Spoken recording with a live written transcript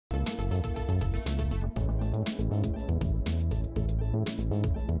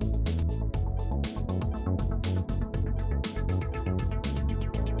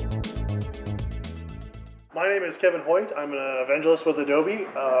My name is Kevin Hoyt. I'm an evangelist with Adobe.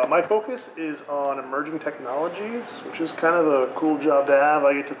 My focus is on emerging technologies, which is kind of a cool job to have.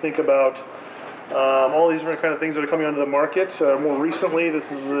 I get to think about all these different kind of things that are coming onto the market. More recently, this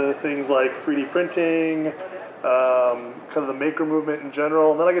is things like 3D printing, kind of the maker movement in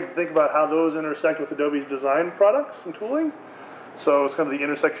general. And then I get to think about how those intersect with Adobe's design products and tooling. So it's kind of the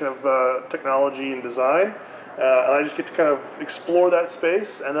intersection of technology and design. And I just get to kind of explore that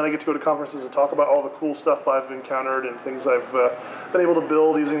space, and then I get to go to conferences and talk about all the cool stuff I've encountered and things I've been able to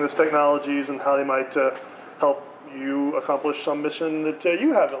build using these technologies and how they might help you accomplish some mission that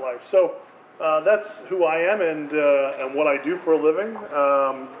you have in life. So that's who I am and what I do for a living.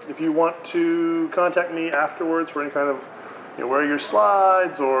 If you want to contact me afterwards for any kind of, where are your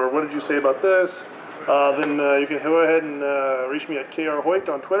slides, or what did you say about this, then you can go ahead and reach me at krhoyt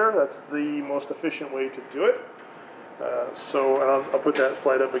on Twitter. That's the most efficient way to do it. So I'll put that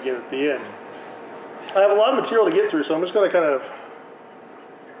slide up again at the end. I have a lot of material to get through, so I'm just going to kind of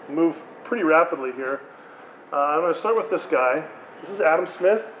move pretty rapidly here. I'm going to start with this guy. This is Adam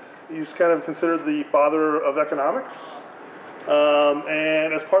Smith. He's kind of considered the father of economics.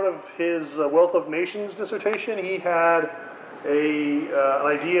 And as part of his Wealth of Nations dissertation, he had an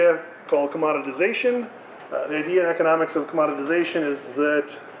idea called commoditization. The idea in economics of commoditization is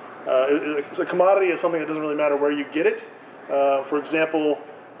that a commodity is something that doesn't really matter where you get it. For example,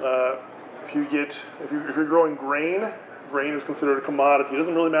 if you're growing grain is considered a commodity. It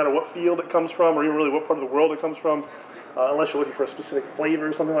doesn't really matter what field it comes from, or even really what part of the world it comes from, unless you're looking for a specific flavor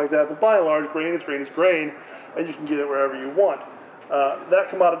or something like that. But by and large, grain is grain, and you can get it wherever you want. That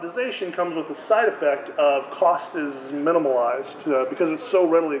commoditization comes with the side effect of cost is minimalized. Because it's so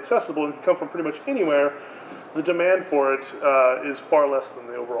readily accessible and can come from pretty much anywhere, the demand for it is far less than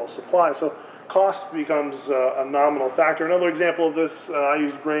the overall supply. So cost becomes a nominal factor. Another example of this, I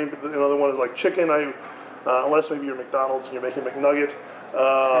used grain, but another one is like chicken. Unless maybe you're McDonald's and you're making a McNugget,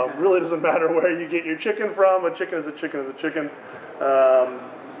 really doesn't matter where you get your chicken from. A chicken is a chicken is a chicken.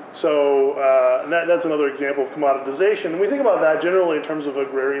 And that's another example of commoditization. And we think about that generally in terms of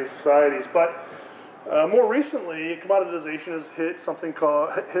agrarian societies, but more recently, commoditization has hit something called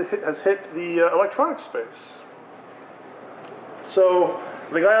the electronic space. So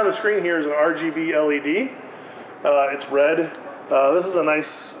the guy on the screen here is an RGB LED. It's red. This is a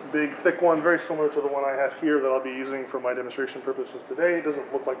nice, big, thick one, very similar to the one I have here that I'll be using for my demonstration purposes today. It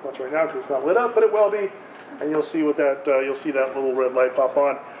doesn't look like much right now because it's not lit up, but it will be, and you'll see you'll see that little red light pop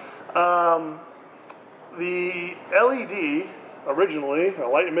on. The LED, originally, a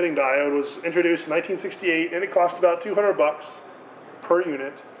light emitting diode, was introduced in 1968, and it cost about $200 per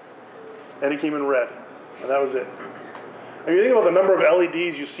unit, and it came in red, and that was it. And you think about the number of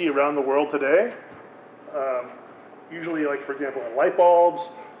LEDs you see around the world today, usually, like, for example, in light bulbs,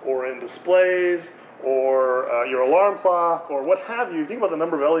 or in displays, or your alarm clock, or what have you. Think about the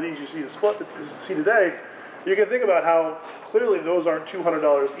number of LEDs you see today, you can think about how clearly those aren't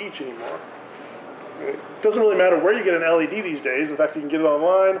 $200 each anymore. It doesn't really matter where you get an LED these days. In fact, you can get it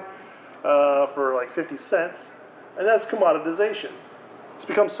online for like 50 cents, and that's commoditization. It's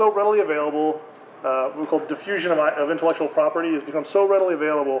become so readily available. We call diffusion of intellectual property. Has become so readily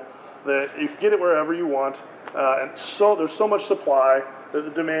available that you can get it wherever you want, and so there's so much supply that the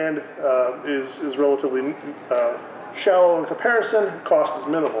demand is relatively shallow in comparison. Cost is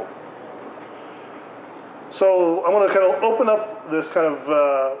minimal. So I'm going to kind of open up this kind of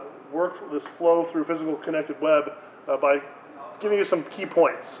this flow through physical connected web by giving you some key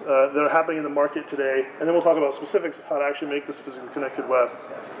points that are happening in the market today, and then we'll talk about specifics of how to actually make this physically connected web.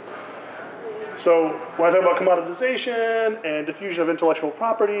 So when I talk about commoditization and diffusion of intellectual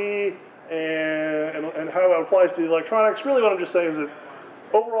property and how it applies to the electronics, really what I'm just saying is that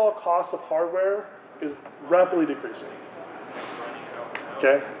overall cost of hardware is rapidly decreasing.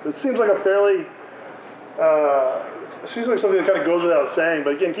 Okay? It seems like a fairly it seems like something that kind of goes without saying,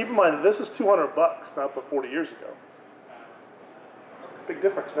 but again, keep in mind that this is $200, not but 40 years ago. Big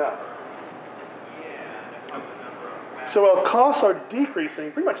difference now. So while costs are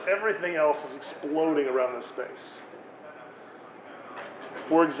decreasing, pretty much everything else is exploding around this space.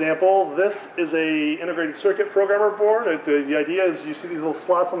 For example, this is a integrated circuit programmer board. The idea is you see these little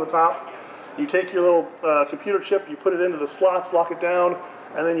slots on the top. You take your little computer chip, you put it into the slots, lock it down,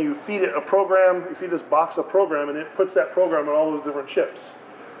 and then you feed it a program, you feed this box a program, and it puts that program on all those different chips.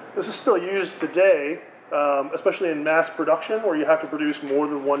 This is still used today, especially in mass production, where you have to produce more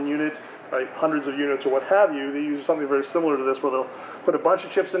than one unit, right, hundreds of units or what have you. They use something very similar to this, where they'll put a bunch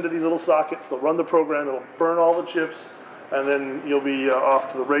of chips into these little sockets, they'll run the program, it'll burn all the chips, and then you'll be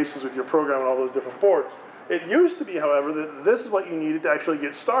off to the races with your program on all those different boards. It used to be, however, that this is what you needed to actually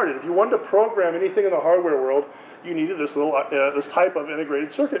get started. If you wanted to program anything in the hardware world, you needed this little this type of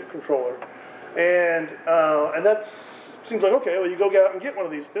integrated circuit controller, and that seems like, okay, well, you go get out and get one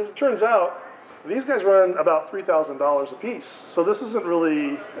of these. As it turns out, these guys run about $3,000 a piece, so this isn't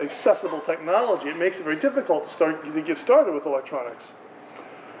really accessible technology. It makes it very difficult to get started with electronics.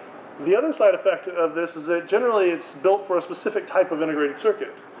 The other side effect of this is that generally it's built for a specific type of integrated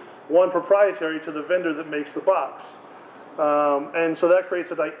circuit, one proprietary to the vendor that makes the box. And so that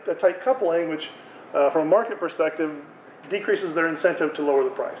creates a tight coupling, which, from a market perspective, decreases their incentive to lower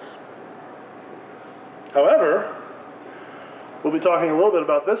the price. However, we'll be talking a little bit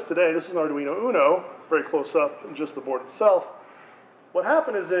about this today. This is an Arduino Uno, very close up in just the board itself. What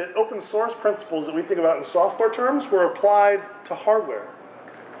happened is that open source principles that we think about in software terms were applied to hardware.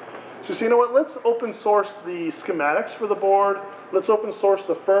 So you know what, let's open source the schematics for the board, let's open source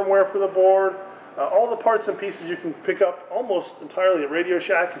the firmware for the board, all the parts and pieces you can pick up almost entirely at Radio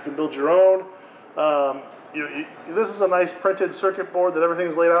Shack. You can build your own. This is a nice printed circuit board that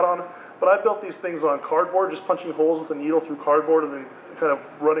everything's laid out on, but I built these things on cardboard, just punching holes with a needle through cardboard and then kind of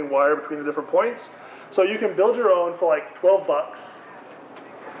running wire between the different points. So you can build your own for like 12 bucks.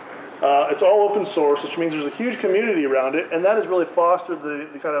 It's all open source, which means there's a huge community around it, and that has really fostered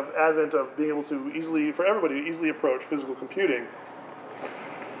the kind of advent of being able to for everybody to easily approach physical computing.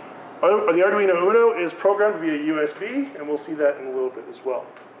 The Arduino Uno is programmed via USB, and we'll see that in a little bit as well.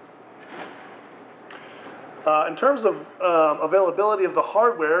 In terms of availability of the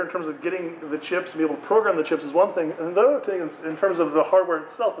hardware, in terms of getting the chips and be able to program the chips is one thing, and the other thing is in terms of the hardware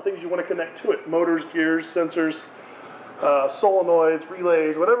itself, the things you want to connect to it, motors, gears, sensors, solenoids,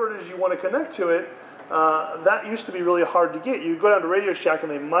 relays, whatever it is you want to connect to it, that used to be really hard to get. You go down to Radio Shack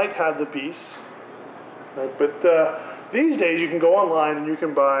and they might have the piece, right? But these days you can go online and you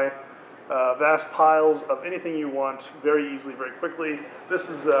can buy vast piles of anything you want very easily, very quickly. This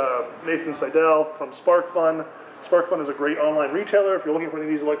is Nathan Seidel from SparkFun. SparkFun is a great online retailer. If you're looking for any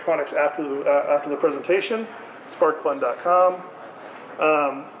of these electronics after the presentation, sparkfun.com.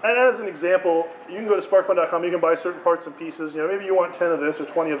 And as an example, you can go to sparkfun.com. You can buy certain parts and pieces. Maybe you want 10 of this or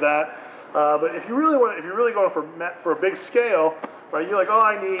 20 of that. But if you're really going for a big scale, right? You're like, oh,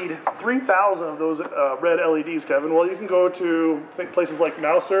 I need 3,000 of those red LEDs, Kevin. Well, you can go to places like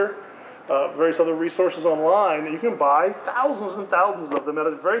Mouser, various other resources online, and you can buy thousands and thousands of them at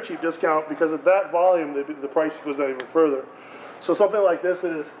a very cheap discount because at that volume, the price goes down even further. So something like this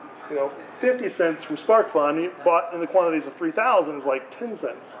is, 50 cents from SparkFun, bought in the quantities of 3,000 is like 10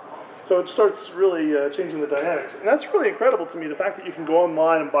 cents. So it starts really changing the dynamics. And that's really incredible to me, the fact that you can go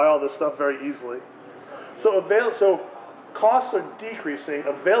online and buy all this stuff very easily. So costs are decreasing,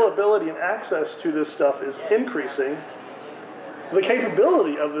 availability and access to this stuff is increasing. The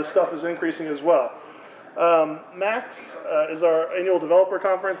capability of this stuff is increasing as well. MAX is our annual developer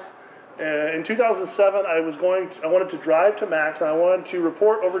conference. In 2007, I wanted to drive to MAX, and I wanted to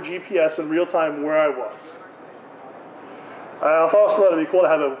report over GPS in real time where I was. I also thought it'd be cool to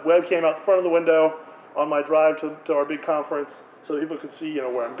have a webcam out the front of the window on my drive to our big conference, so that people could see,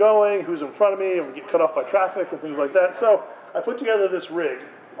 where I'm going, who's in front of me, and get cut off by traffic and things like that. So I put together this rig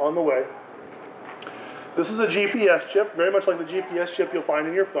on the way. This is a GPS chip, very much like the GPS chip you'll find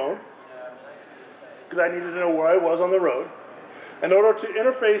in your phone, because I needed to know where I was on the road. In order to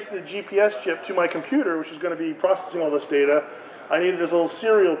interface the GPS chip to my computer, which is going to be processing all this data, I needed this little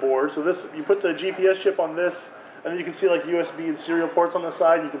serial board. So you put the GPS chip on this, and then you can see like USB and serial ports on the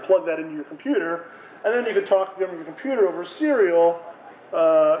side. You can plug that into your computer, and then you can talk from your computer over serial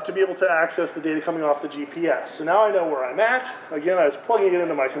to be able to access the data coming off the GPS. So now I know where I'm at. Again, I was plugging it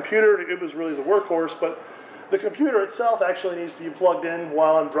into my computer. It was really the workhorse, but the computer itself actually needs to be plugged in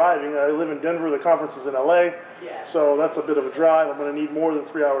while I'm driving. I live in Denver, the conference is in LA, so that's a bit of a drive. I'm going to need more than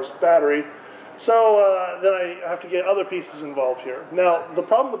 3 hours of battery. So then I have to get other pieces involved here. Now, the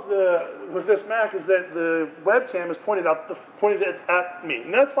problem with this Mac is that the webcam is pointed at me.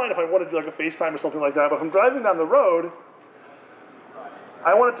 And that's fine if I want to do like a FaceTime or something like that, but if I'm driving down the road,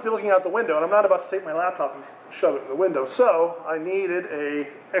 I want it to be looking out the window, and I'm not about to take my laptop and shove it in the window. So I needed an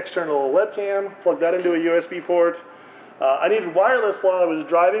external webcam, plug that into a USB port. I needed wireless while I was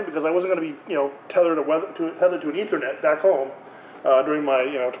driving because I wasn't going to be, tethered to an Ethernet back home during my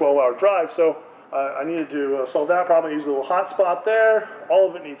 12-hour drive. So I needed to solve that problem. I used a little hotspot there. All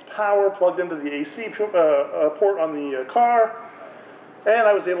of it needs power plugged into the AC port on the car, and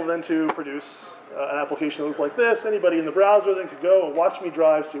I was able then to produce an application that looks like this. Anybody in the browser then could go and watch me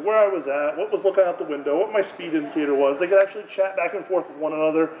drive, see where I was at, what was looking out the window, what my speed indicator was. They could actually chat back and forth with one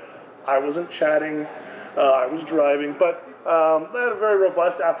another. I wasn't chatting, I was driving, but they had a very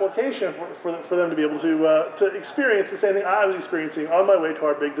robust application for them to be able to experience the same thing I was experiencing on my way to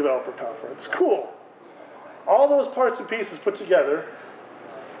our big developer conference. Cool. All those parts and pieces put together,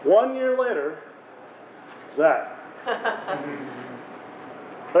 1 year later, is that.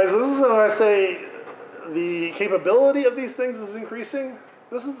 Right, so this is when I say the capability of these things is increasing.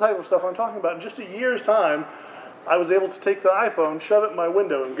 This is the type of stuff I'm talking about. In just a year's time, I was able to take the iPhone, shove it in my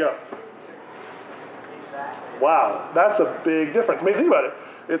window, and go. Wow, that's a big difference. I mean, think about it.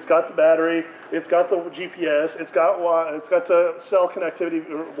 It's got the battery, it's got the GPS, it's got the cell connectivity,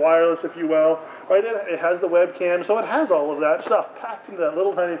 wireless, if you will. Right? It has the webcam, so it has all of that stuff packed into that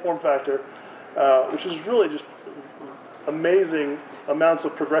little tiny form factor, which is really just amazing amounts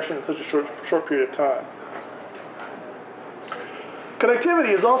of progression in such a short period of time.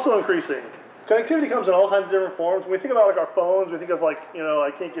 Connectivity is also increasing. Connectivity comes in all kinds of different forms. When we think about like our phones, we think of like,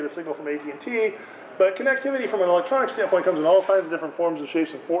 I can't get a signal from AT&T, but connectivity from an electronic standpoint comes in all kinds of different forms and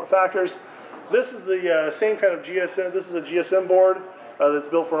shapes and factors. This is the same kind of GSM. This is a GSM board that's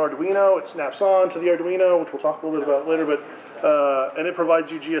built for an Arduino. It snaps on to the Arduino, which we'll talk a little bit about later, and it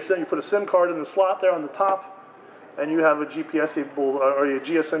provides you GSM. You put a SIM card in the slot there on the top, and you have a GPS capable or a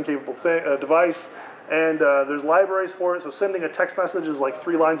GSM capable device. And there's libraries for it, so sending a text message is like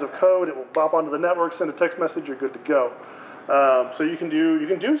 3 lines of code. It will bop onto the network, send a text message, you're good to go. So you can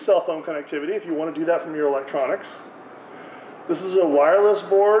do cell phone connectivity if you want to do that from your electronics. This is a wireless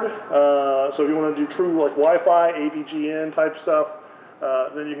board, so if you want to do true like Wi-Fi, ABGN type stuff,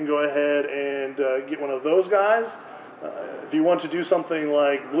 then you can go ahead and get one of those guys. If you want to do something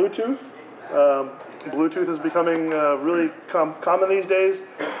like Bluetooth, Bluetooth is becoming really common these days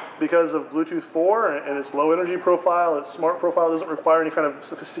because of Bluetooth 4 and its low energy profile. Its smart profile doesn't require any kind of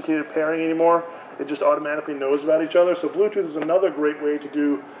sophisticated pairing anymore. It just automatically knows about each other. So Bluetooth is another great way to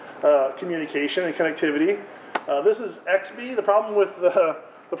do communication and connectivity. This is XB. The problem with the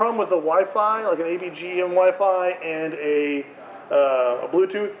Wi-Fi, like an ABGM Wi-Fi and a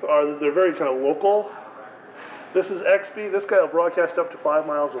Bluetooth, are that they're very kind of local. This is XB. This guy will broadcast up to 5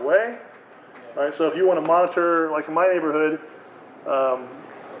 miles away. All right, so if you want to monitor, like in my neighborhood,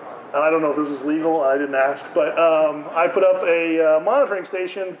 and I don't know if this is legal, I didn't ask, but I put up a monitoring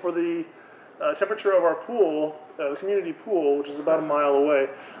station for the temperature of our pool, the community pool, which is about a mile away.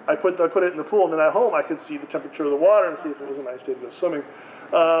 I put it in the pool, and then at home I could see the temperature of the water and see if it was a nice day to go swimming.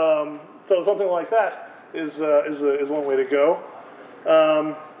 So something like that is one way to go.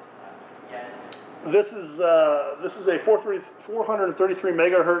 This is a 433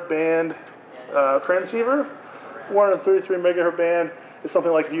 megahertz band transceiver. 433 megahertz band is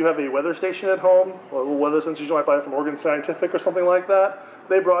something like if you have a weather station at home, or a little weather sensors you might buy from Oregon Scientific or something like that.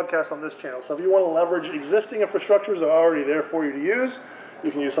 They broadcast on this channel. So if you want to leverage existing infrastructures that are already there for you to use,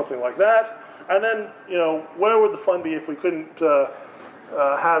 you can use something like that. And then, where would the fun be if we couldn't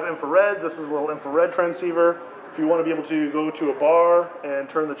have infrared? This is a little infrared transceiver. If you want to be able to go to a bar and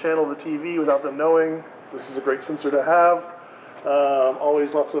turn the channel of the TV without them knowing, this is a great sensor to have.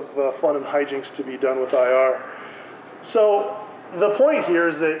 Always lots of fun and hijinks to be done with IR. So the point here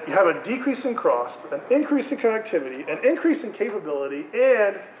is that you have a decrease in cost, an increase in connectivity, an increase in capability,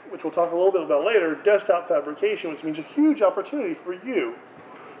 and, which we'll talk a little bit about later, desktop fabrication, which means a huge opportunity for you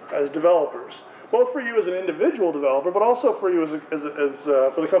as developers. Both for you as an individual developer, but also for you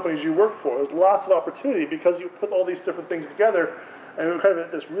for the companies you work for. There's lots of opportunity because you put all these different things together, and we're kind of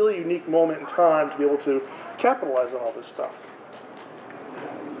at this really unique moment in time to be able to capitalize on all this stuff.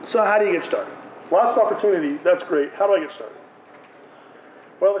 So how do you get started? Lots of opportunity, that's great. How do I get started?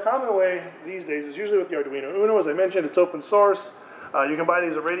 Well, the common way these days is usually with the Arduino Uno. As I mentioned, it's open source. You can buy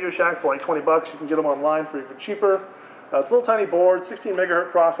these at Radio Shack for like 20 bucks. You can get them online for even cheaper. It's a little tiny board, 16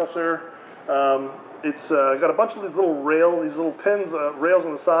 megahertz processor. It's got a bunch of these little pins, rails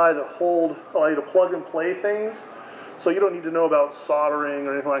on the side that allow you to plug and play things. So you don't need to know about soldering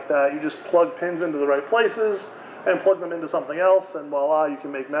or anything like that. You just plug pins into the right places and plug them into something else, and voila, you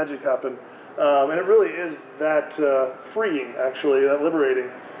can make magic happen. And it really is that freeing, actually, that liberating.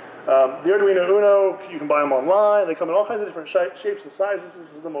 The Arduino Uno, you can buy them online. They come in all kinds of different shapes and sizes. This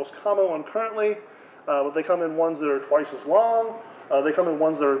is the most common one currently, but they come in ones that are twice as long. They come in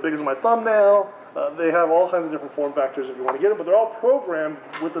ones that are as big as my thumbnail. They have all kinds of different form factors if you want to get them, but they're all programmed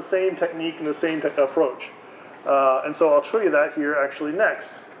with the same technique and the same approach. And so I'll show you that here actually next.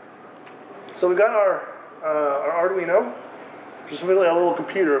 So we've got our Arduino, which is really a little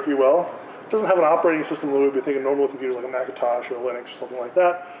computer, if you will. It doesn't have an operating system the way we'd be thinking normal computers like a Macintosh or Linux or something like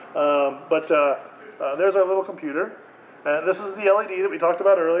that. But there's our little computer. This is the LED that we talked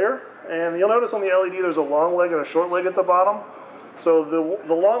about earlier. And you'll notice on the LED there's a long leg and a short leg at the bottom. So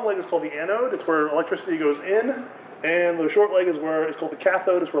the long leg is called the anode. It's where electricity goes in. And the short leg is where it's called the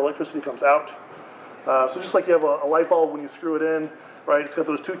cathode, is where electricity comes out. So just like you have a light bulb when you screw it in, right? It's got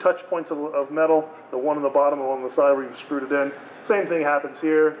those two touch points of metal, the one on the bottom and one on the side where you've screwed it in. Same thing happens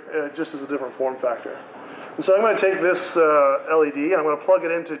here, just as a different form factor. And so I'm going to take this LED and I'm going to plug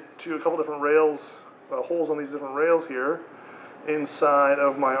it into a couple different rails, holes on these different rails here inside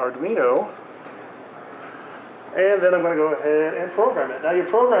of my Arduino. And then I'm going to go ahead and program it. Now you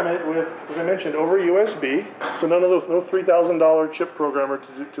program it with, as I mentioned, over USB. So no $3,000 chip programmer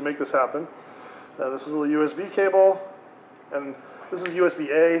to make this happen. This is a USB cable, and this is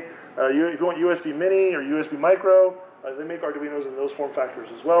USB-A. If you want USB Mini or USB Micro, they make Arduinos in those form factors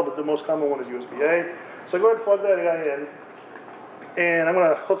as well, but the most common one is USB-A. So go ahead and plug that guy in, and I'm going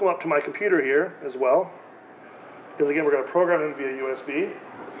to hook them up to my computer here as well, because again, we're going to program them via USB.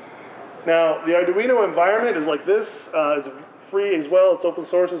 Now, the Arduino environment is like this. It's free as well. It's open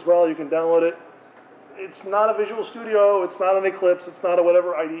source as well. You can download it. It's not a Visual Studio. It's not an Eclipse. It's not a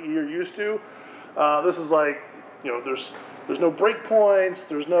whatever IDE you're used to. This is like, there's no breakpoints.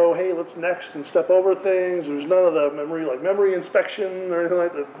 There's no, hey, let's next and step over things. There's none of the memory inspection or anything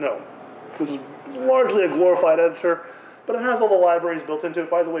like that. No. This is largely a glorified editor, but it has all the libraries built into it.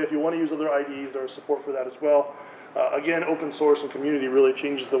 By the way, if you want to use other IDEs, there's support for that as well. Again, open source and community really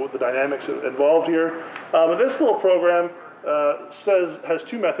changes the dynamics involved here. But this little program has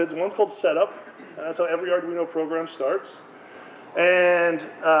two methods. One's called setup, and that's how every Arduino program starts. And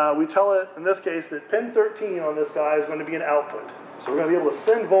we tell it, in this case, that pin 13 on this guy is going to be an output. So we're going to be able to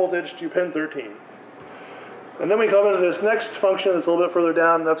send voltage to pin 13. And then we come into this next function that's a little bit further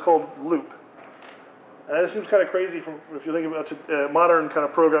down, and that's called loop. And this seems kind of crazy if you think about modern kind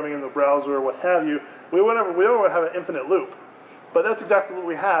of programming in the browser or what have you. We don't want to have an infinite loop. But that's exactly what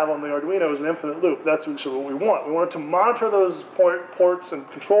we have on the Arduino, is an infinite loop. That's what we want. We want it to monitor those ports and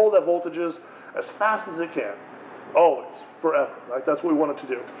control that voltages as fast as it can. Always, forever. Right? That's what we want it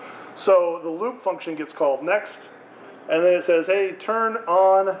to do. So the loop function gets called next, and then it says, hey, turn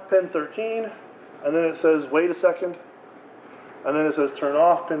on pin 13, and then it says, wait a second, and then it says, turn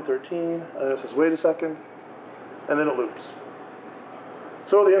off pin 13, and then it says, wait a second, and then it loops.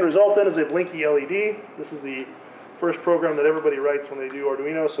 So the end result then is a blinky LED. This is the first program that everybody writes when they do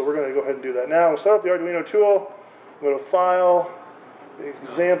Arduino, so we're going to go ahead and do that now. We'll start with the Arduino tool, go to File,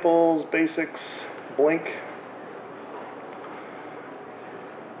 Examples, Basics, Blink.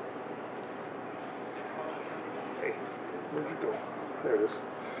 Hey, where'd you go? There it is.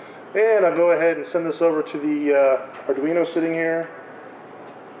 And I'll go ahead and send this over to the Arduino sitting here.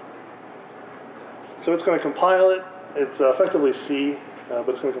 So it's going to compile it. It's effectively C, but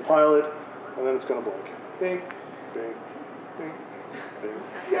it's going to compile it, and then it's going to blink. Ding, ding, ding, ding.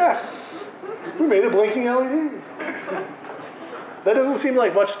 Yes! We made a blinking LED. That doesn't seem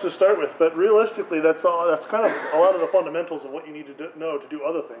like much to start with, but realistically, that's kind of a lot of the fundamentals of what you need to know to do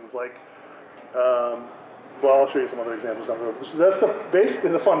other things, like, well, I'll show you some other examples down the road. So that's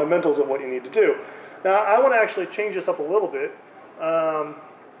basically the fundamentals of what you need to do. Now, I want to actually change this up a little bit.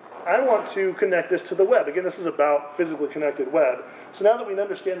 I want to connect this to the web. Again, this is about physically connected web. So now that we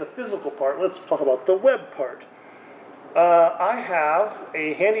understand the physical part, let's talk about the web part. I have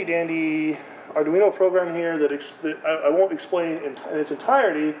a handy-dandy Arduino program here that I won't explain in its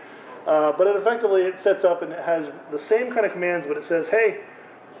entirety, but effectively it sets up and it has the same kind of commands, but it says, hey,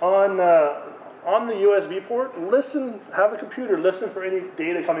 on the USB port, have the computer listen for any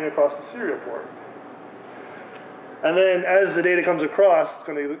data coming across the serial port. And then as the data comes across, it's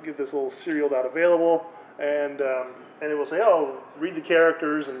going to get this little serial dot available, and it will say, oh, read the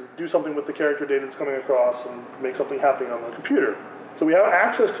characters and do something with the character data that's coming across and make something happen on the computer. So we have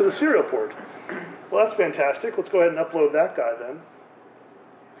access to the serial port. Well, that's fantastic. Let's go ahead and upload that guy then.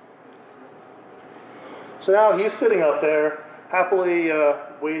 So now he's sitting up there, happily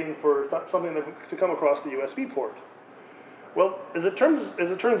waiting for something to come across the USB port. Well, as it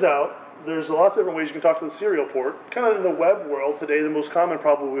turns out, there's lots of different ways you can talk to the serial port. Kind of in the web world today, the most common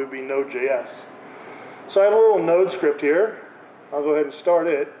probably would be Node.js. So I have a little Node script here. I'll go ahead and start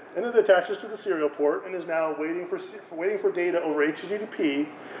it, and it attaches to the serial port and is now waiting for data over HTTP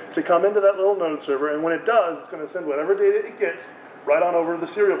to come into that little Node server. And when it does, it's going to send whatever data it gets right on over to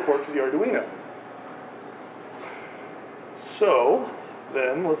the serial port to the Arduino. So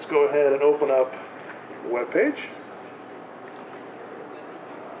then let's go ahead and open up the web page.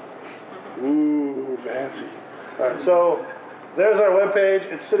 Ooh, fancy. All right, so there's our web page.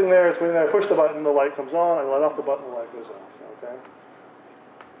 It's sitting there. It's waiting there. I push the button. The light comes on. I let off the button. The light goes off. Okay.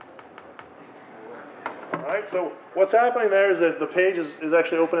 All right. So what's happening there is that the page is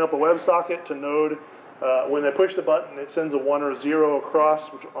actually opening up a WebSocket to Node. When I push the button, it sends a 1 or 0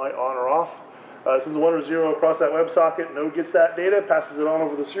 across, which on or off. Sends a 1 or 0 across that WebSocket. Node gets that data, passes it on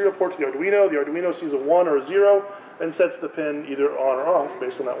over the serial port to the Arduino. The Arduino sees a 1 or a 0 and sets the pin either on or off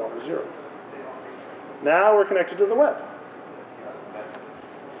based on that 1 or 0. Now we're connected to the web.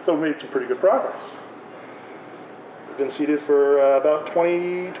 So we made some pretty good progress. We've been seated for about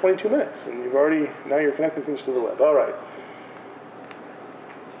 22 minutes, and now you're connecting things to the web. All right.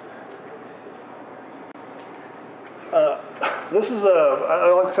 This is I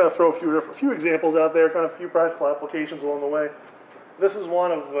like to kind of throw a few examples out there, kind of a few practical applications along the way. This is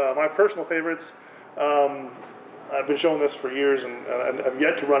one of my personal favorites. I've been showing this for years, and I've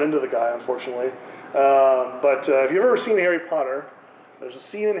yet to run into the guy, unfortunately. But if you've ever seen Harry Potter, there's a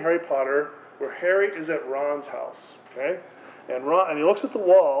scene in Harry Potter where Harry is at Ron's house, okay? And he looks at the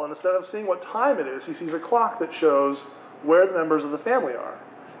wall, and instead of seeing what time it is, he sees a clock that shows where the members of the family are.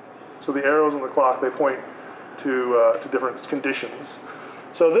 So the arrows on the clock, they point to different conditions.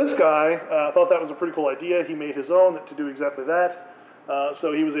 So this guy thought that was a pretty cool idea. He made his own to do exactly that.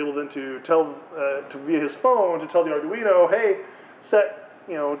 So he was able then to tell, via his phone, to tell the Arduino, hey, set,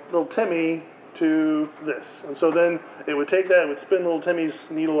 little Timmy to this. And so then it would take that, it would spin little Timmy's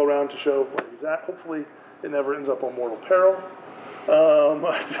needle around to show where he's at. Hopefully it never ends up on mortal peril.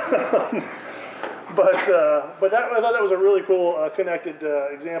 But I thought that was a really cool connected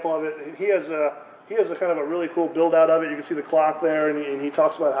example of it. He has a kind of a really cool build out of it. You can see the clock there, and he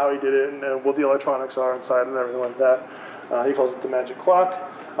talks about how he did it and what the electronics are inside and everything like that. He calls it the magic clock.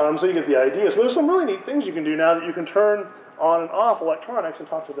 So you get the idea. So there's some really neat things you can do now that you can turn on and off electronics and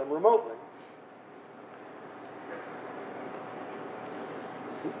talk to them remotely.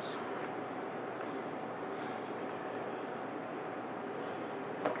 Oops.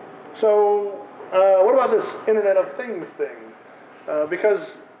 So what about this Internet of Things thing?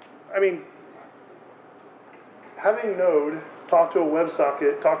 Because, I mean, having Node talk to a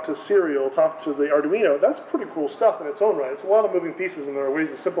WebSocket, talk to Serial, talk to the Arduino, that's pretty cool stuff in its own right. It's a lot of moving pieces, and there are ways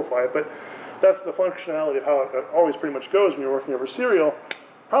to simplify it, but that's the functionality of how it always pretty much goes when you're working over Serial.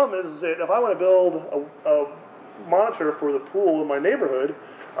 Problem is that if I want to build a monitor for the pool in my neighborhood,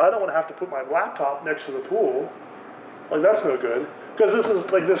 I don't want to have to put my laptop next to the pool. Like, that's no good. Because this is,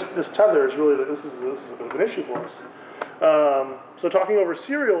 like, this tether is really, this is a bit of an issue for us. So talking over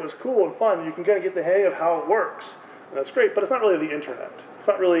Serial is cool and fun. You can kind of get the hang of how it works. And that's great, but it's not really the internet. It's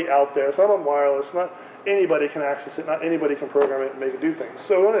not really out there. It's not on wireless. Not anybody can access it. Not anybody can program it and make it do things.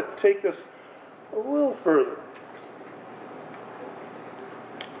 So we want to take this a little further.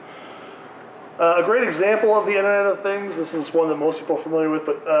 A great example of the Internet of Things, this is one that most people are familiar with,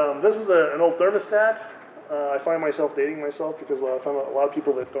 but this is an old thermostat. I find myself dating myself because I find a lot of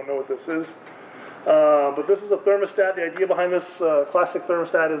people that don't know what this is. But this is a thermostat. The idea behind this classic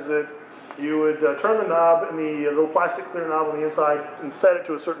thermostat is that you would turn the knob and the little plastic clear knob on the inside and set it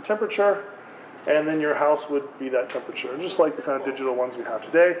to a certain temperature, and then your house would be that temperature, just like the kind of digital ones we have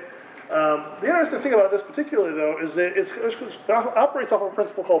today. The interesting thing about this particularly, though, is that it operates off of a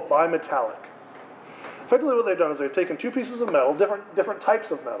principle called bimetallic. Effectively what they've done is they've taken two pieces of metal, different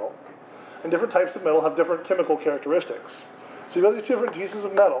types of metal, and different types of metal have different chemical characteristics. So you've got these two different pieces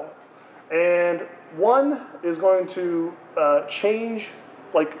of metal, and one is going to change,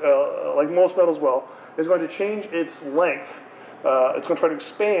 like most metals will, is going to change its length. It's going to try to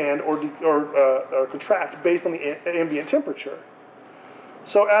expand or contract based on the ambient temperature.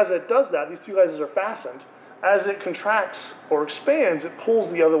 So as it does that, these two guys are fastened. As it contracts or expands, it pulls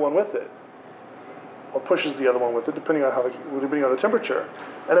the other one with it, or pushes the other one with it, depending on the temperature.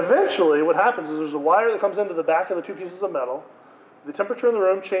 And eventually, what happens is there's a wire that comes into the back of the two pieces of metal. The temperature in the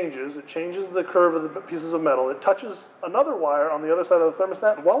room changes. It changes the curve of the pieces of metal. It touches another wire on the other side of the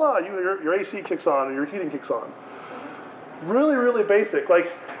thermostat, and voila, your AC kicks on, or your heating kicks on. Really, really basic.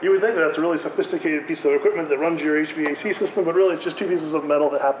 Like, you would think that that's a really sophisticated piece of equipment that runs your HVAC system, but really it's just two pieces of metal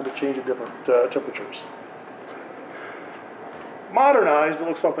that happen to change at different temperatures. Modernized, it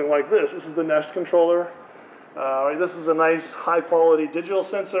looks something like this. This is the Nest controller. This is a nice high-quality digital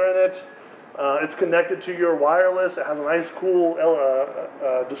sensor in it. It's connected to your wireless. It has a nice, cool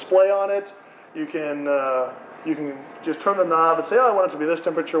display on it. You can just turn the knob and say, oh, I want it to be this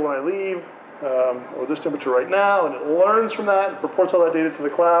temperature when I leave, or this temperature right now, and it learns from that. It reports all that data to the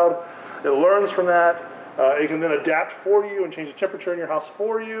cloud. It learns from that. It can then adapt for you and change the temperature in your house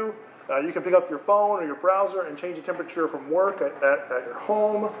for you. You can pick up your phone or your browser and change the temperature from work at your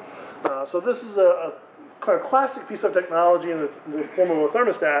home. So this is a kind of classic piece of technology in the form of a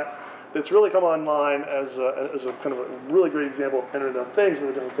thermostat that's really come online as a kind of a really great example of Internet of Things and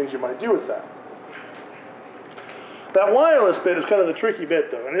the different things you might do with that. That wireless bit is kind of the tricky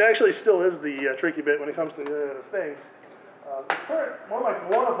bit, though, and it actually still is the tricky bit when it comes to the Internet of Things.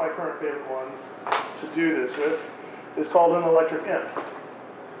 One of my current favorite ones to do this with is called an electric imp.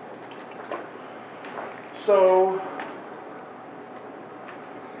 So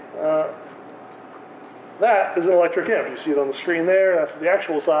that is an electric imp. You see it on the screen there. That's the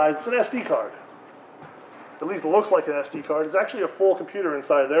actual size. It's an SD card. At least it looks like an SD card. It's actually a full computer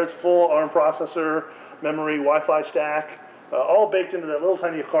inside there. It's full ARM processor, memory, Wi-Fi stack, all baked into that little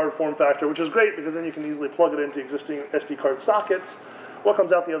tiny card form factor, which is great because then you can easily plug it into existing SD card sockets. What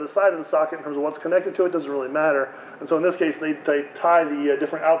comes out the other side of the socket in terms of what's connected to it doesn't really matter. And so in this case, they tie the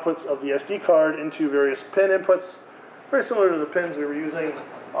different outputs of the SD card into various pin inputs, very similar to the pins we were using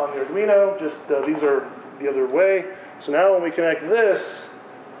on the Arduino, just these are the other way. So now when we connect this,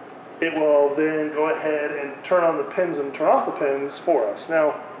 it will then go ahead and turn on the pins and turn off the pins for us.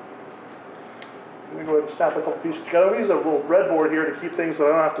 Now, let me go ahead and snap a couple pieces together. We use a little breadboard here to keep things so I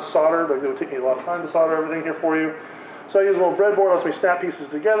don't have to solder, but it would take me a lot of time to solder everything here for you. So I use a little breadboard, lets me snap pieces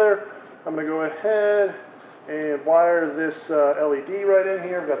together. I'm going to go ahead and wire this LED right in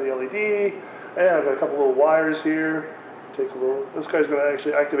here. I've got the LED, and I've got a couple little wires here. Take a little. This guy's going to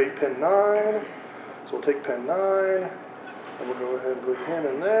actually activate pin 9. So we'll take pin 9, and we'll go ahead and put him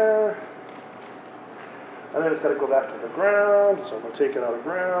in there. And then it's got to go back to the ground, so I'm going to take it out of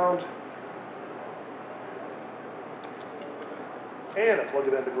ground. And I plug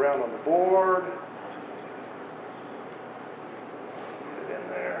it into ground on the board. Get it in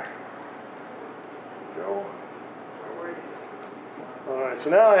there. Go. Alright, so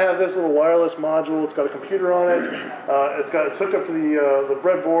now I have this little wireless module. It's got a computer on it. It's hooked up to the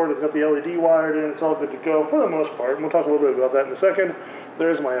breadboard. It's got the LED wired in. It's all good to go for the most part. And we'll talk a little bit about that in a second.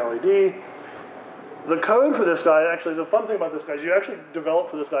 There's my LED. The code for this guy, actually, the fun thing about this guy is you actually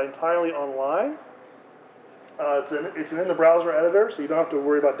develop for this guy entirely online. It's in the browser editor, so you don't have to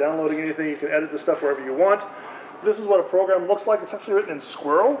worry about downloading anything. You can edit the stuff wherever you want. This is what a program looks like. It's actually written in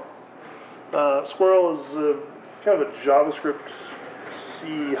Squirrel. Squirrel is kind of a JavaScript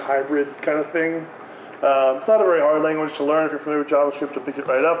C hybrid kind of thing. It's not a very hard language to learn. If you're familiar with JavaScript, you'll pick it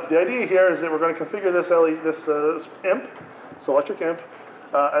right up. The idea here is that we're going to configure this imp, this electric imp,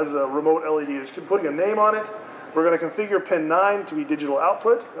 as a remote LED. Just putting a name on it. We're going to configure pin 9 to be digital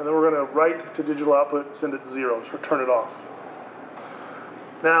output, and then we're going to write to digital output, send it to 0, so turn it off.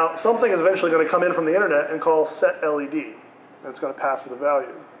 Now, something is eventually going to come in from the internet and call set LED, and it's going to pass it a value.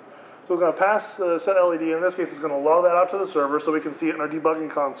 So it's going to pass set LED, in this case it's going to log that out to the server so we can see it in our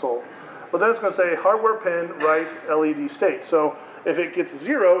debugging console. But then it's going to say hardware pin write LED state. So if it gets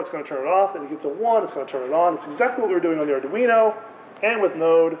 0, it's going to turn it off. If it gets a 1, it's going to turn it on. It's exactly what we were doing on the Arduino and with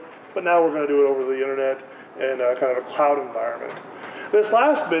Node, but now we're going to do it over the internet in kind of a cloud environment. This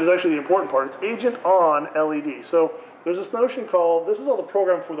last bit is actually the important part. It's agent on LED. So there's this notion called, this is all the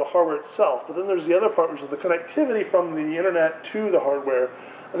program for the hardware itself, but then there's the other part, which is the connectivity from the internet to the hardware,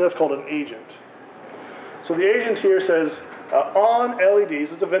 and that's called an agent. So the agent here says, on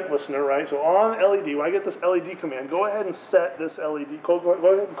LEDs, it's a event listener, right? So on LED, when I get this LED command, go ahead and set this LED, go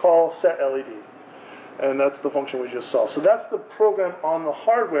ahead and call set LED. And that's the function we just saw. So that's the program on the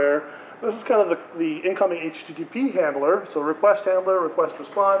hardware. This is kind of the incoming HTTP handler, so request handler, request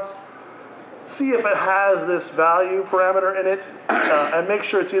response. See if it has this value parameter in it, and make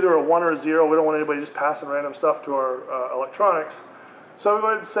sure it's either a 1 or a 0. We don't want anybody just passing random stuff to our electronics. So we go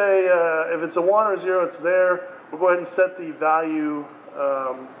ahead and say if it's a 1 or a 0, it's there. We'll go ahead and set the value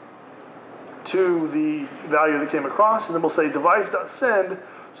to the value that came across, and then we'll say device.send.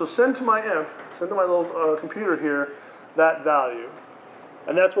 So send to my imp, send to my little computer here, that value.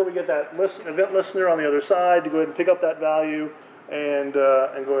 And that's where we get that event listener on the other side to go ahead and pick up that value and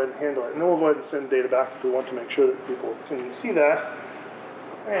go ahead and handle it. And then we'll go ahead and send data back if we want to make sure that people can see that.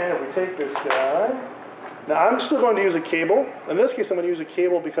 And if we take this guy, now I'm still going to use a cable. In this case, I'm going to use a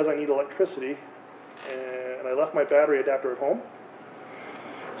cable because I need electricity. And I left my battery adapter at home.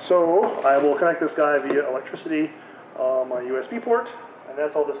 So I will connect this guy via electricity on my USB port. And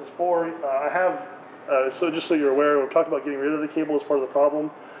that's all this is for. So just so you're aware, we've talked about getting rid of the cable as part of the problem.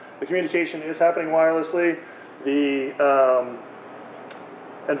 The communication is happening wirelessly.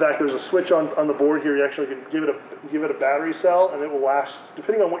 In fact, there's a switch on the board here. You actually can give it a battery cell, and it will last,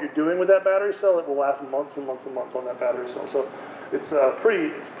 depending on what you're doing with that battery cell, it will last months and months and months on that battery cell. So it's a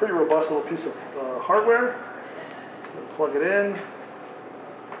pretty robust little piece of hardware. Plug it in.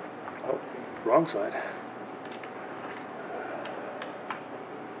 Oh, wrong side.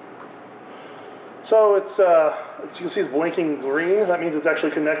 So it's, as you can see, it's blinking green. That means it's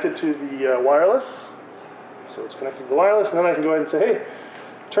actually connected to the wireless. So it's connected to the wireless, and then I can go ahead and say, hey,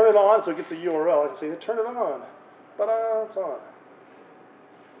 turn it on, so it gets a URL. I can say, hey, turn it on. Ta-da, it's on.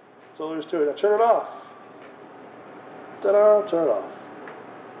 So there's to it. Now turn it off. Ta-da, turn it off.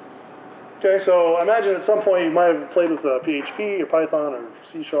 Okay, so I imagine at some point you might have played with PHP or Python or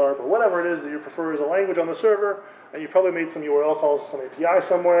C# or whatever it is that you prefer as a language on the server, and you probably made some URL calls to some API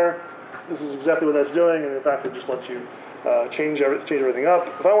somewhere. This is exactly what that's doing, and in fact it just lets you change everything up.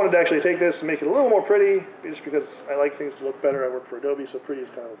 If I wanted to actually take this and make it a little more pretty, just because I like things to look better, I work for Adobe, so pretty is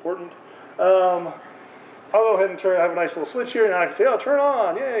kind of important. I'll go ahead and have a nice little switch here, and I can say, oh, turn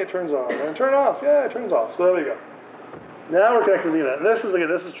on, yay, it turns on, and turn off, yeah, it turns off. So there we go. Now we're connected to the internet. And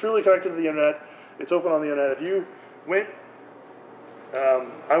this is truly connected to the internet. It's open on the internet. If you went,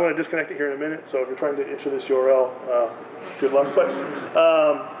 I want to disconnect it here in a minute, so if you're trying to enter this URL, good luck. But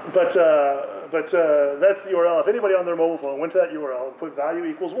that's the URL. If anybody on their mobile phone went to that URL and put value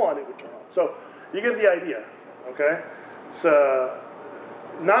equals 1, it would turn on. So you get the idea, okay? It's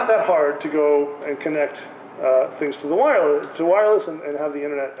not that hard to go and connect things to the wireless and have the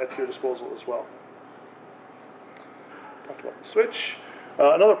internet at your disposal as well. Talked about the switch.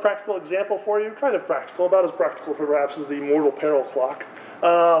 Another practical example for you, kind of practical, about as practical perhaps as the Mortal Peril clock.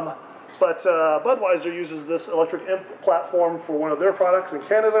 But Budweiser uses this electric imp platform for one of their products in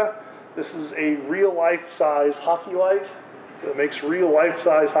Canada. This is a real-life-size hockey light. It makes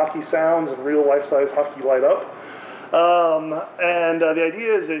real-life-size hockey sounds and real-life-size hockey light up. The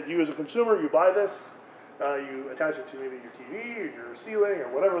idea is that you as a consumer, you buy this, you attach it to maybe your TV or your ceiling or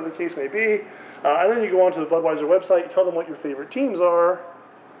whatever the case may be, and then you go onto the Budweiser website, you tell them what your favorite teams are,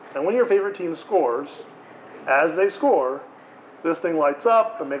 and when your favorite team scores, as they score, this thing lights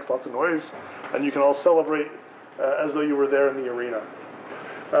up and makes lots of noise, and you can all celebrate as though you were there in the arena.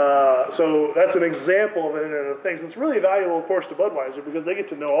 So that's an example of an Internet of Things. It's really valuable, of course, to Budweiser because they get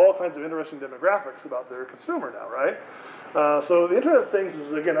to know all kinds of interesting demographics about their consumer now, right? So the Internet of Things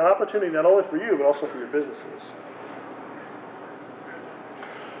is, again, an opportunity not only for you, but also for your businesses.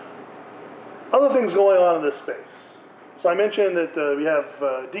 Other things going on in this space. So I mentioned that we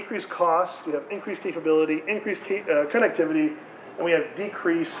have decreased costs, we have increased capability, increased connectivity, and we have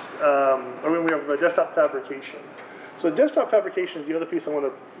decreased, we have desktop fabrication. So desktop fabrication is the other piece I want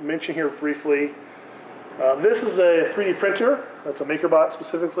to mention here briefly. This is a 3D printer. That's a MakerBot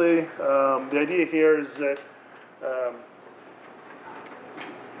specifically. The idea here is that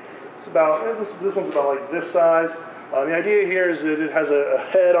this one's about like this size. The idea here is that it has a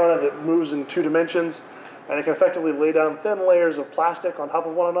head on it that moves in 2 dimensions, and it can effectively lay down thin layers of plastic on top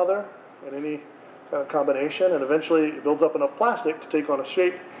of one another in any kind of combination, and eventually it builds up enough plastic to take on a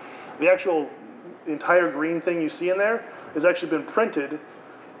shape. The actual entire green thing you see in there has actually been printed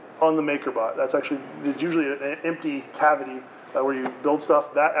on the MakerBot. It's usually an empty cavity where you build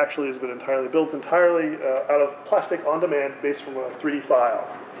stuff. That actually has been built entirely out of plastic on demand based from a 3D file.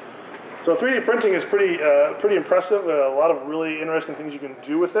 So 3D printing is pretty impressive. A lot of really interesting things you can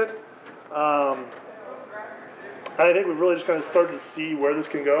do with it. And I think we've really just kind of started to see where this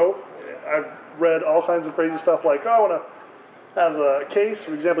can go. I've read all kinds of crazy stuff like, oh, I want to have a case.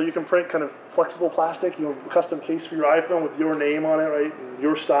 For example, you can print kind of flexible plastic, custom case for your iPhone with your name on it, right, and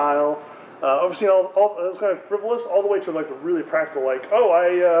your style. I've seen all those kind of frivolous, all the way to like the really practical, like, oh,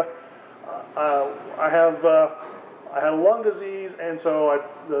 I had lung disease, and so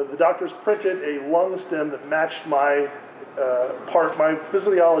the doctors printed a lung stem that matched my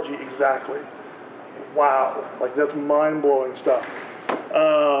physiology exactly. Wow, like that's mind-blowing stuff.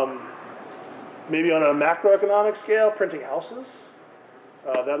 Maybe on a macroeconomic scale, printing houses.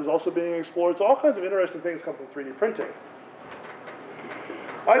 That is also being explored. So all kinds of interesting things come from 3D printing.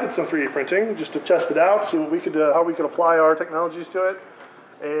 I did some 3D printing just to test it out, see what how we could apply our technologies to it.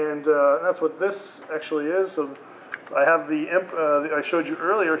 And that's what this actually is. So I have the imp that I showed you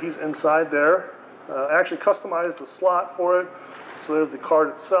earlier. He's inside there. I actually customized the slot for it. So there's the card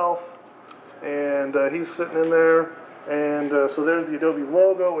itself. And he's sitting in there. And so there's the Adobe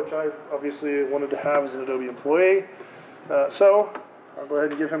logo, which I obviously wanted to have as an Adobe employee. So I'll go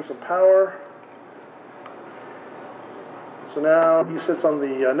ahead and give him some power. So now he sits on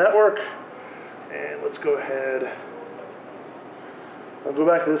the network. And let's go ahead. I'll go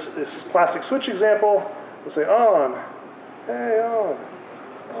back to this classic switch example. We'll say on. Hey, on.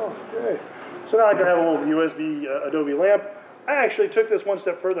 Oh, okay. So now I can have a little USB Adobe lamp. I actually took this one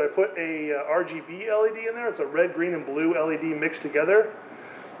step further. I put a RGB LED in there. It's a red, green, and blue LED mixed together.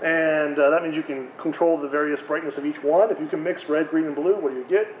 And that means you can control the various brightness of each one. If you can mix red, green, and blue, what do you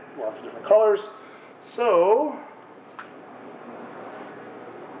get? Lots of different colors. So,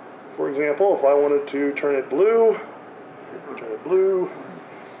 for example, if I wanted to turn it blue, turn it blue.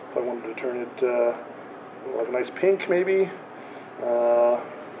 If I wanted to turn it like a nice pink, maybe.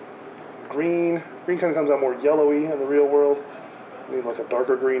 Green. Green kind of comes out more yellowy in the real world. I need like a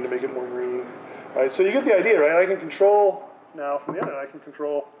darker green to make it more green. Right, so you get the idea, right? I can control, now from the internet, I can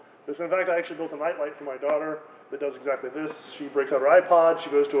control this. In fact, I actually built a nightlight for my daughter that does exactly this. She breaks out her iPod, she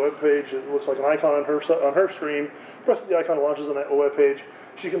goes to a web page, it looks like an icon on her screen, presses the icon, launches on that web page.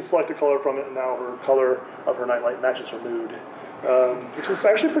 She can select a color from it, and now her color of her nightlight matches her mood, which is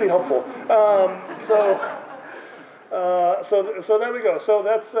actually pretty helpful. So there we go. So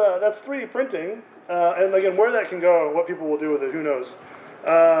that's 3D printing, and again, where that can go and what people will do with it, who knows.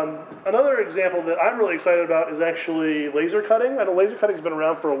 Another example that I'm really excited about is actually laser cutting. I know laser cutting has been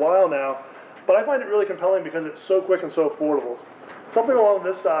around for a while now, but I find it really compelling because it's so quick and so affordable. Something along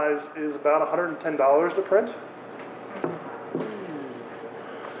this size is about $110 to print.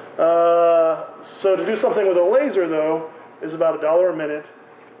 So to do something with a laser, though, is about $1 a minute,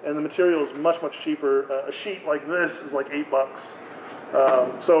 and the material is much, much cheaper. A sheet like this is like $8.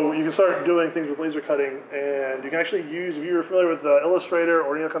 So you can start doing things with laser cutting, and you can actually use, if you're familiar with Illustrator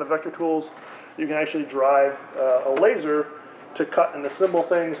or any other kind of vector tools, you can actually drive a laser to cut and assemble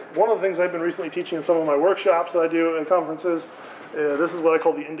things. One of the things I've been recently teaching in some of my workshops that I do at conferences, this is what I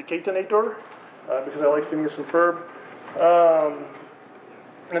call the indicatonator, because I like Phineas and Ferb.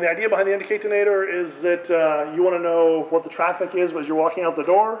 And the idea behind the indicatonator is that you want to know what the traffic is as you're walking out the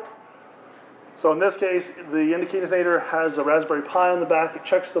door. So in this case, the indicatonator has a Raspberry Pi on the back. It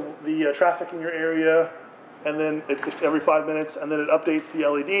checks the traffic in your area, and then every 5 minutes, and then it updates the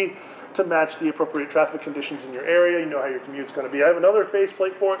LED to match the appropriate traffic conditions in your area. You know how your commute's going to be. I have another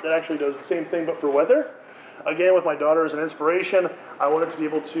faceplate for it that actually does the same thing, but for weather. Again, with my daughter as an inspiration, I wanted to be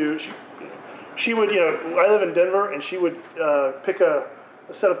able to. She would, I live in Denver, and she would pick a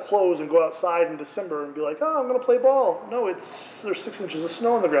set of clothes and go outside in December and be like, oh, I'm going to play ball. No, there's 6 inches of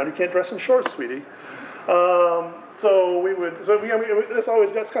snow on the ground. You can't dress in shorts, sweetie. That's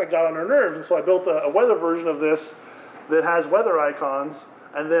kind of got on her nerves. And so I built a weather version of this that has weather icons,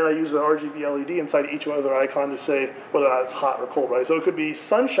 and then I use an RGB LED inside each weather icon to say whether or not it's hot or cold, right? So it could be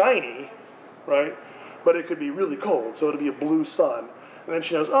sunshiny, right? But it could be really cold, so it'll be a blue sun. And then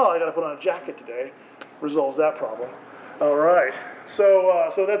she knows, oh, I got to put on a jacket today. Resolves that problem. All right,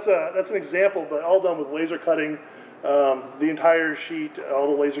 so that's an example, but all done with laser cutting. The entire sheet,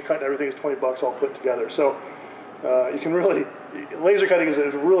 all the laser cut and everything is $20 all put together. So you can really, laser cutting is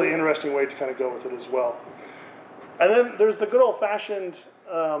a really interesting way to kind of go with it as well. And then there's the good old-fashioned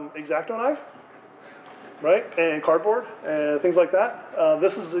X-Acto knife, right, and cardboard and things like that.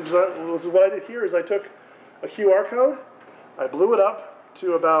 This is what I did here. Is I took a QR code, I blew it up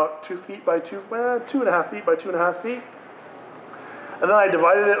to about 2 feet by 2.5 feet by 2.5 feet. And then I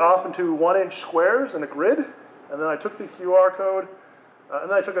divided it off into 1-inch squares in a grid. And then I took the QR code, and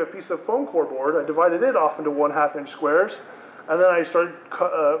then I took a piece of foam core board. I divided it off into 1/2-inch squares. And then I started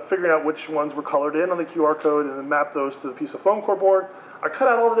figuring out which ones were colored in on the QR code and then mapped those to the piece of foam core board. I cut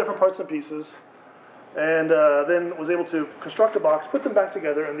out all the different parts and pieces, and then was able to construct a box, put them back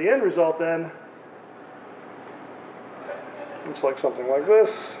together, and the end result then looks like something like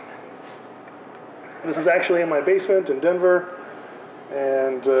this. This is actually in my basement in Denver.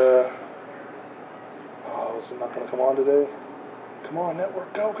 And, oh, this is not going to come on today. Come on,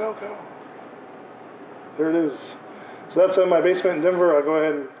 network, go, go, go. There it is. So that's in my basement in Denver. I'll go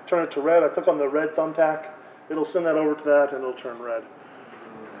ahead and turn it to red. I click on the red thumbtack. It'll send that over to that, and it'll turn red.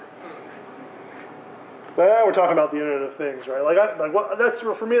 So now we're talking about the Internet of Things, right?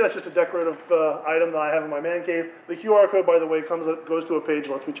 For me, that's just a decorative item that I have in my man cave. The QR code, by the way, goes to a page,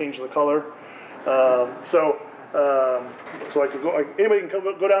 lets me change the color. So I could anybody can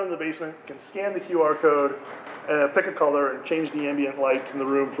go down in the basement, can scan the QR code, pick a color, and change the ambient light in the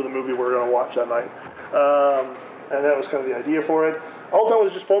room for the movie we're going to watch that night. And that was kind of the idea for it. All done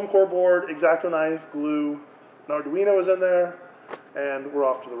was just foam core board, X-Acto knife, glue, an Arduino is in there, and we're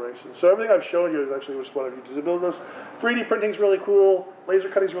off to the races. So everything I've shown you is actually what I've used to build this. 3D printing's really cool, laser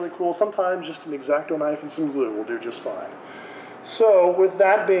cutting's really cool. Sometimes just an X-Acto knife and some glue will do just fine. So with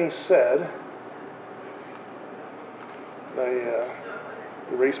that being said,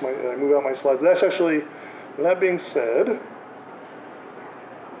 I move out my slides. That's actually, with that being said,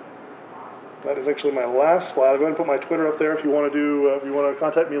 that is actually my last slide. I'll go ahead and put my Twitter up there if you want to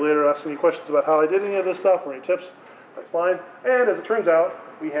contact me later, ask any questions about how I did any of this stuff or any tips, that's fine. And as it turns out,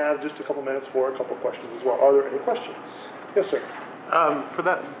 we have just a couple minutes for a couple questions as well. Are there any questions? Yes, sir. For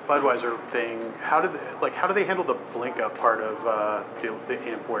that Budweiser thing, how do they handle the blink up part of the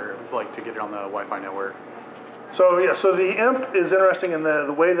AMP where, to get it on the Wi-Fi network? So the AMP is interesting in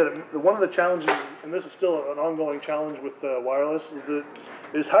the way that one of the challenges, and this is still an ongoing challenge with wireless,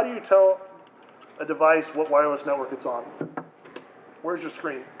 is how do you tell a device what wireless network it's on? Where's your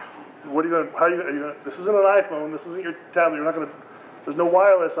screen? What are you going? This isn't an iPhone. This isn't your tablet. You're not going to There's no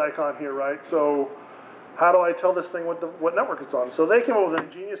wireless icon here, right? So how do I tell this thing what network it's on? So they came up with an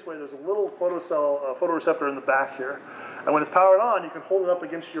ingenious way. There's a little photoreceptor in the back here. And when it's powered on, you can hold it up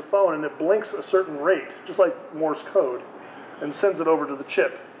against your phone and it blinks a certain rate, just like Morse code, and sends it over to the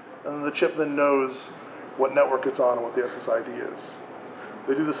chip. And then the chip then knows what network it's on and what the SSID is.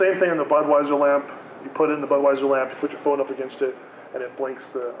 They do the same thing in the Budweiser lamp. You put it in the Budweiser lamp, you put your phone up against it, and it blinks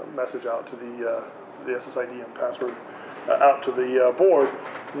the message out to the SSID and password out to the board.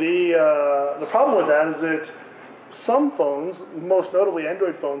 The problem with that is that some phones, most notably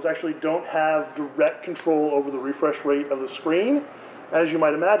Android phones, actually don't have direct control over the refresh rate of the screen. As you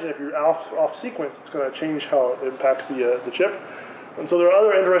might imagine, if you're off sequence, it's going to change how it impacts the chip. And so there are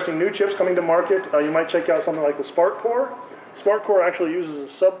other interesting new chips coming to market. You might check out something like the SparkCore. SparkCore actually uses a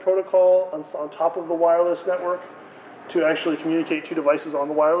sub-protocol on top of the wireless network to actually communicate two devices on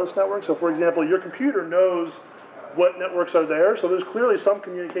the wireless network. So for example, your computer knows what networks are there, so there's clearly some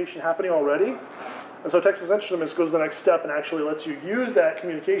communication happening already. And so Texas Instruments goes the next step and actually lets you use that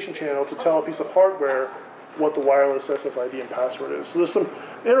communication channel to tell a piece of hardware what the wireless SSID and password is. So there's some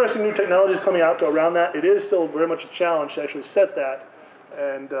interesting new technologies coming out around that. It is still very much a challenge to actually set that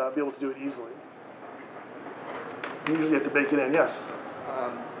and be able to do it easily. You usually have to bake it in, yes?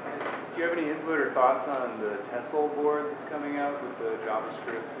 Do you have any input or thoughts on the Tesla board that's coming out with the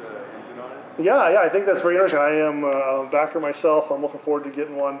JavaScript engine on it? Yeah, I think that's very interesting. I am a backer myself. I'm looking forward to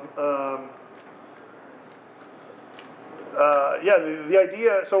getting one. The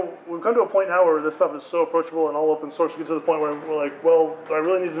idea, so we've come to a point now where this stuff is so approachable and all open source, we get to the point where we're like, well, do I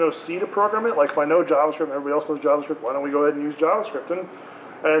really need to know C to program it? Like if I know JavaScript and everybody else knows JavaScript, why don't we go ahead and use JavaScript?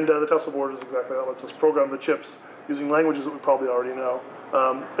 And the Tesla board is exactly that. It lets us program the chips using languages that we probably already know.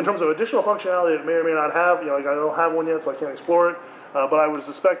 In terms of additional functionality it may or may not have, like I don't have one yet, so I can't explore it. But I would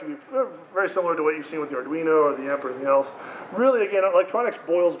suspect it would be very similar to what you've seen with the Arduino or the AMP or anything else. Really, again, electronics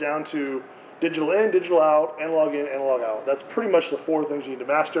boils down to digital in, digital out, analog in, analog out. That's pretty much the four things you need to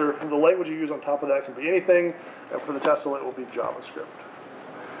master. The language you use on top of that can be anything, and for the Tesla, it will be JavaScript.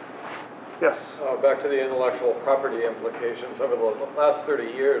 Yes? Back to the intellectual property implications. Over the last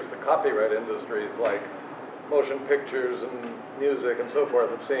 30 years, the copyright industries like motion pictures and music and so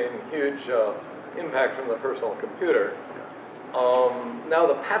forth have seen huge impact from the personal computer. Now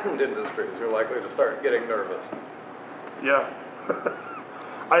the patent industries are likely to start getting nervous. Yeah.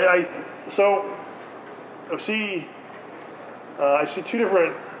 I see two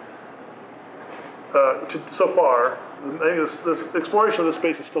different, so far, I think this exploration of this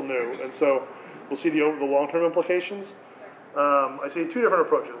space is still new, and so we'll see the long-term implications. I see two different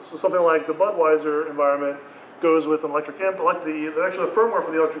approaches. So something like the Budweiser environment goes with an electric amp. The firmware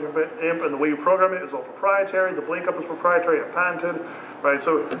for the electric amp and the way you program it is all proprietary. The blink up is proprietary and patented, right?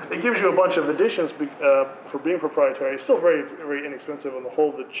 So it gives you a bunch of additions for being proprietary. It's still very, very inexpensive, and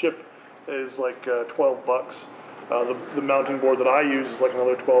the chip is like $12. The mounting board that I use is like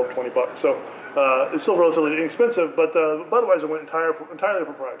another $12, $20. So it's still relatively inexpensive, but Budweiser went entirely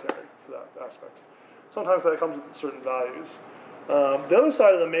proprietary for that aspect. Sometimes that comes with certain values. The other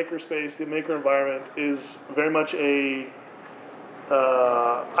side of the maker space, the maker environment, is very much I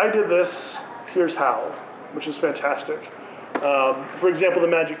did this, here's how, which is fantastic. For example, the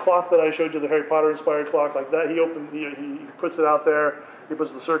magic clock that I showed you, the Harry Potter inspired clock like that, he puts it out there, he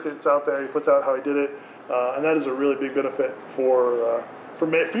puts the circuits out there, he puts out how he did it, and that is a really big benefit for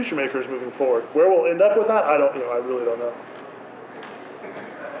future makers moving forward. Where we'll end up with that, I really don't know.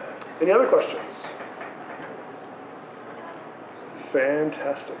 Any other questions?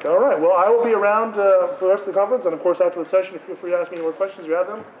 Fantastic. All right. Well, I will be around for the rest of the conference, and of course after the session, feel free to ask me any more questions if you have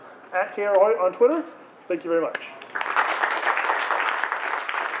them. @KRHoyt on Twitter. Thank you very much.